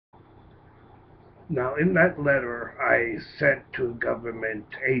Now, in that letter I sent to a government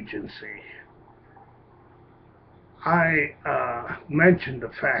agency, I mentioned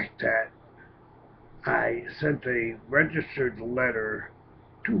the fact that I sent a registered letter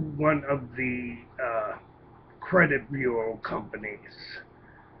to one of the credit bureau companies.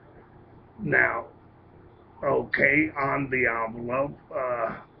 Now, okay, on the envelope,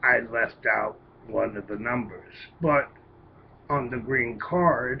 I left out one of the numbers, but on the green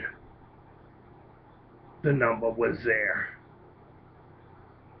card, the number was there.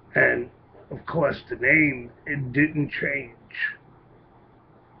 And of course, the name, it didn't change.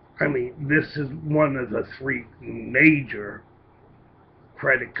 I mean, this is one of the three major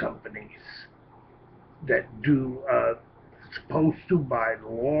credit companies that do, supposed to, by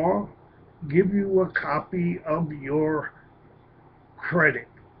law, give you a copy of your credit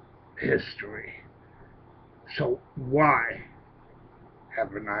history. So why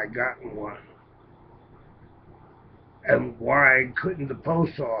haven't I gotten one? And why couldn't the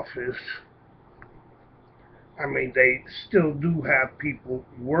post office? I mean, they still do have people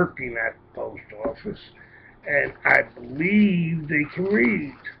working at the post office, and I believe they can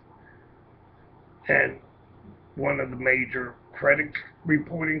read. And one of the major credit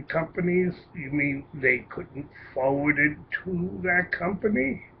reporting companies, you mean they couldn't forward it to that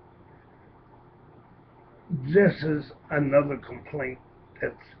company? This is another complaint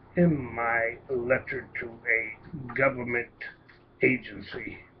that's in my letter to a government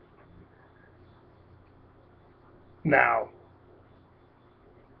agency. Now,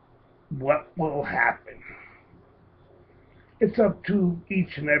 what will happen? It's up to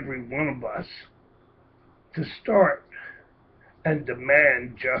each and every one of us to start and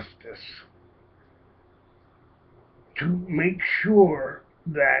demand justice, to make sure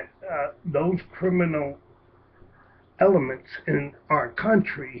that those criminal elements in our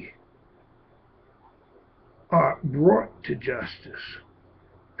country are brought to justice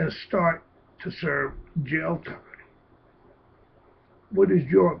and start to serve jail time. What is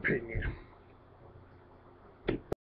your opinion?